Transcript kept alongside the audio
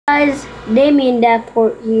Guys, Damien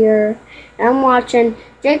Davenport here, and I'm watching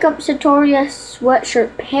Jacob Sartorius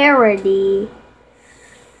Sweatshirt Parody.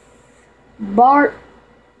 Bart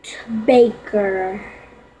Baker.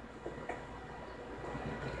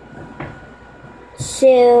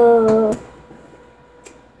 So,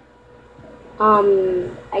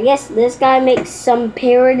 I guess this guy makes some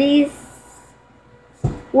parodies.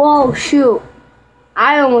 Whoa, shoot.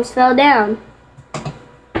 I almost fell down.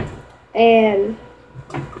 And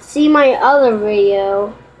see my other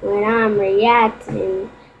video when I'm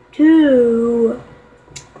reacting to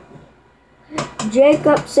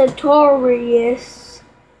Jacob Sartorius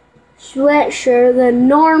Sweatshirt, the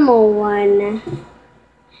normal one.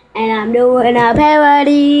 And I'm doing a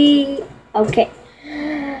parody. Okay,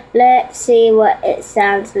 let's see what it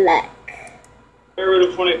sounds like. Square root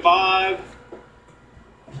of 25,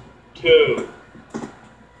 2.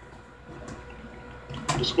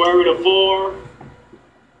 The square root of 4,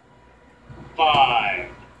 5.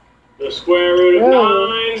 The square root of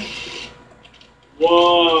 9,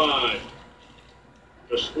 1.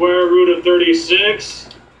 The square root of 36,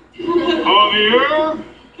 over here,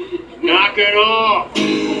 knock it off.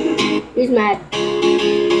 He's mad.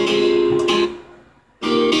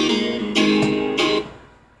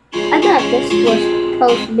 I thought this was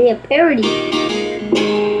supposed to be a parody.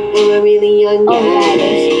 I'm a really young guy.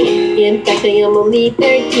 In fact, I am only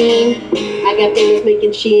 13. I got famous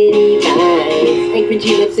making shitty vibes. I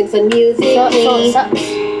cringy lip syncs on music. So it sucks.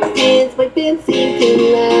 Since my fans seem to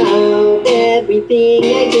love everything I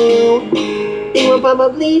do, they will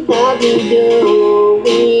probably love me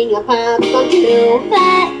doing a pop song too.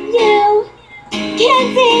 But you can't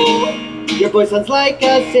sing. Your voice sounds like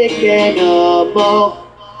a sick animal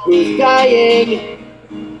who's dying.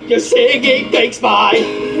 Your singing makes my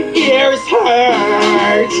ears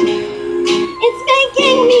hurt. It's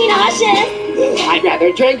making me nauseous. I'd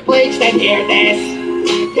rather drink bleach than hear this.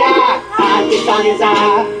 Yeah, this song is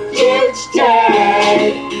a huge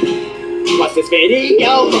turd. Plus this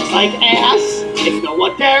video looks like ass. It's no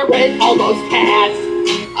wonder it almost has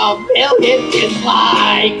a million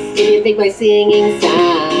dislikes. Do you think my singing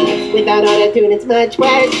sucks? Without auto-tune it's much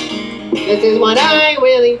worse. This is what I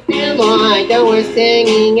really feel like the worst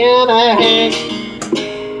singing ever heard.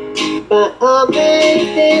 But all my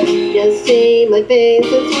things just see my face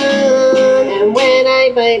as one. And when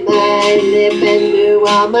I bite my lip and do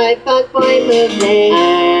all my fuckboy moves, they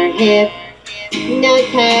are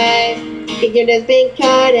hypnotized. You're just being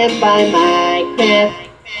caught up by my craft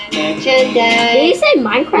merchandise. Did you say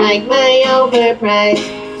Minecraft? Like my overpriced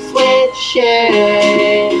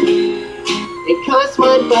sweatshirt. It costs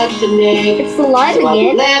 $1 to make. It's the light So again.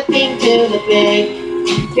 I'm laughing to the bank.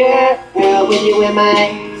 Girl, when you wear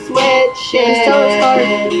my sweatshirt.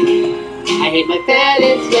 I hate my fat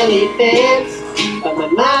and smelly fans, but my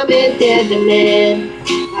mom and dad demand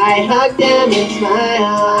I hug them and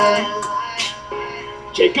smile.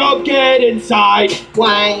 Jacob, get inside.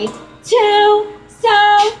 Why? To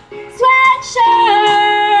sew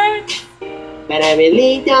sweatshirts. But I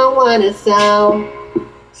really don't wanna sew.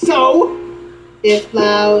 So? This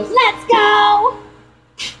blouse. Let's go.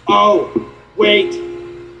 Oh, wait.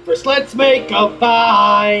 First, let's make a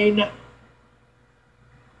vine.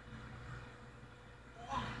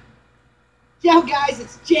 Yo guys,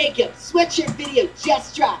 it's Jacob. Sweatshirt video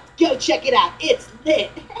just dropped. Go check it out. It's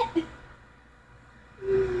lit. I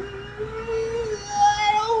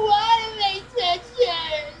don't want to make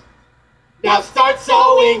sweatshirts. Now start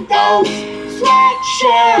sewing those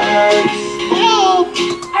sweatshirts. Help!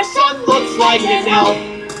 Our son looks like an elf,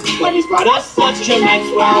 but he's brought us such immense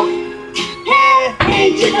wealth.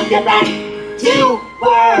 Hey, Jacob, get back to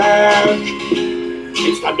work.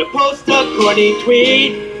 It's time to post a corny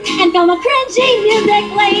tweet And film a cringy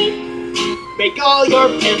music lead. Make all your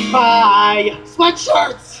pimps buy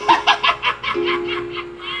sweatshirts.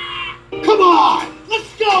 Come on,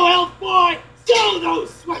 let's go, elf boy. Sew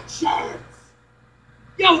those sweatshirts.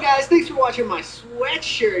 Yo guys, thanks for watching my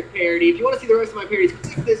sweatshirt parody. If you want to see the rest of my parodies,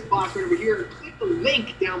 click this box right over here or click the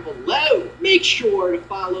link down below. Make sure to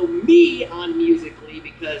follow me on Musical.ly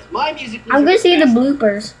because my Musical.ly I'm gonna see the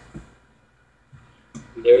bloopers.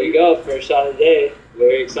 There we go, first shot of the day.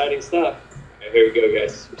 Very exciting stuff. Alright, here we go,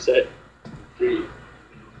 guys. We're set. 3.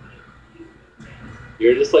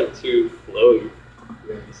 You're just like too flowy.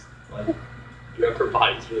 You're just like, your upper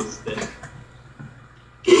body's really stiff.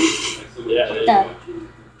 Yeah, there you go.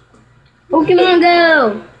 Pokemon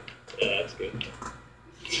Go! Yeah, that's good.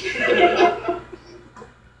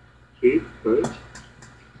 See? Right?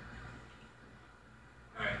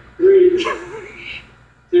 Alright, 3,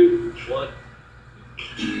 2, 1.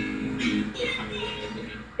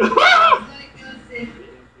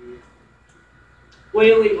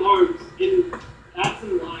 flailing arms, and that's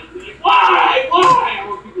in line. They're like, why? Why? I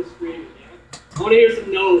want people screaming. Yeah? I want to hear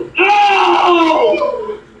some no's. No!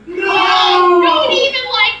 I don't even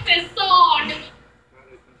like this song.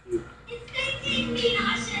 It's making me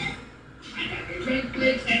nauseous.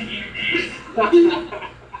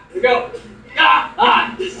 Here we go.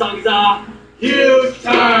 This song's a huge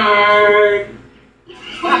turn.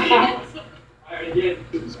 Alright, again.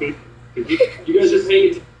 Speed. You guys just hang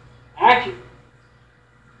it. Action.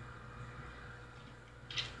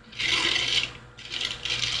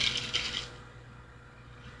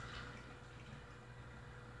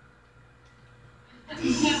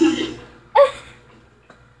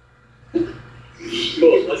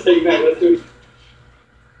 Cool, let's take it back. Let's do it.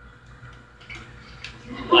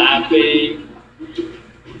 Laughing.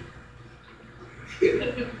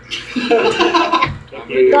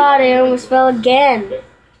 God, I almost fell again.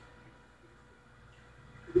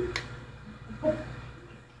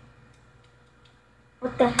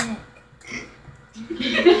 What the heck?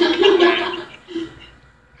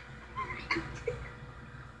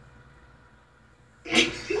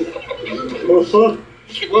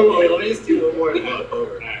 Wait, let me just do one more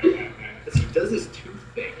over. Because he does this tooth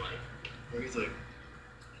thing, like, where he's like,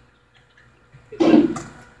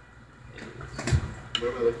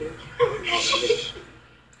 where am I looking?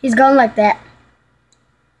 He's going like that.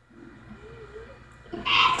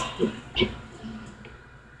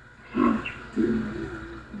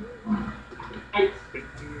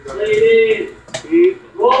 Ladies,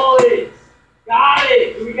 roll it. Got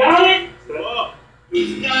it. Do we got it? Whoa.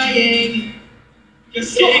 He's dying. Your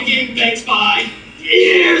singing makes my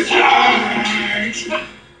ears hurt.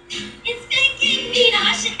 It's making me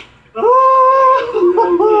nauseous.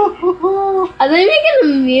 Are they making a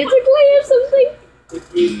musically or something?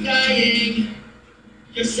 He's dying.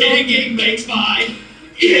 Your singing makes my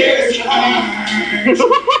ears hurt.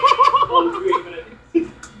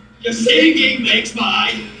 Your singing makes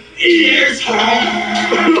my ears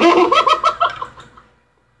hurt.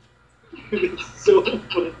 It's so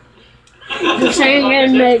funny. The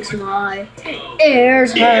singing makes my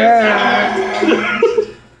ears hurt.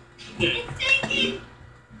 It's making.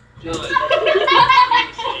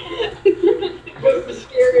 What's the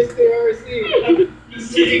scariest thing I've ever seen? Your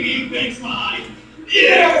singing makes my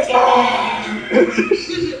ears hurt.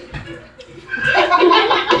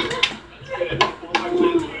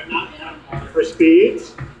 For speed.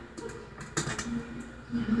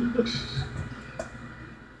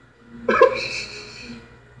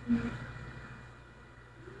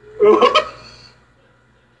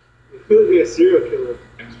 Feels like a serial killer.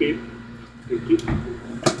 Speed.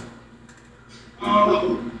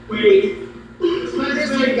 Oh, wait.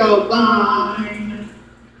 Let's make a line.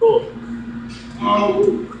 Cool.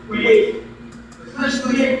 Oh, wait. Let's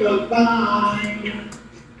make a line.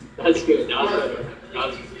 That's good.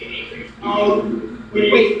 That's good. Oh,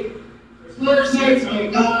 wait. Let's make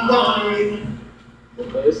a line.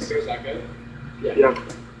 Is that good? Yeah.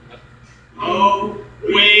 Oh,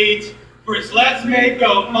 wait. First, let's make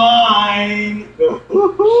a mine. That's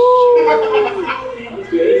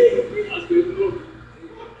good. That's good.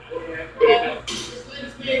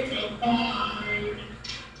 Let's make a mine.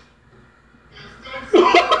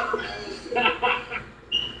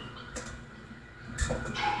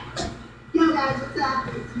 Yo guys, what's up?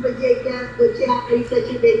 It's my Jake Dance with Chapter. You such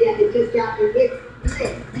a video. It just got me lit.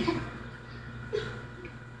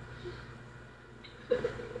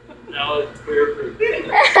 That was perfect.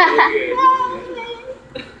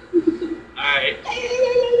 Alright.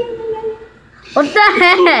 What the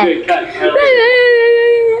heck? Good cut.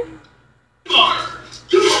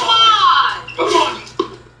 Come on! Come on!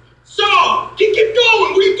 So, keep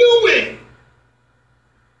going. What are you doing?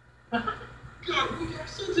 God, your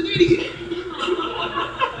son's an idiot.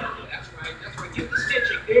 That's right. Get the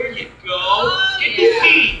stitching. There you go. Get the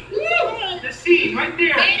seam. The seam right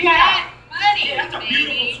there. Ain't Yeah. that funny, Yeah, that's a baby?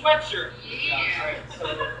 beautiful sweatshirt. Yeah.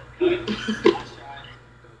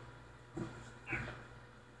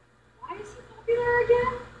 Why is he popular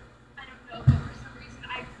again? I don't know, but for some reason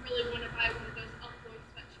I really want to buy one of those Elf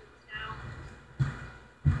sweatshirts now.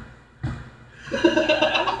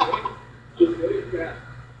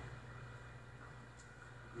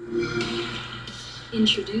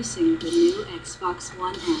 Introducing the new Xbox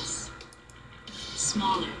One S.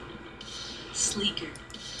 Smaller, sleeker.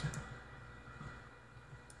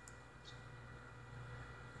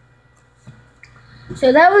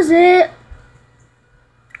 So that was it.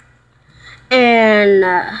 And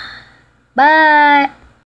bye.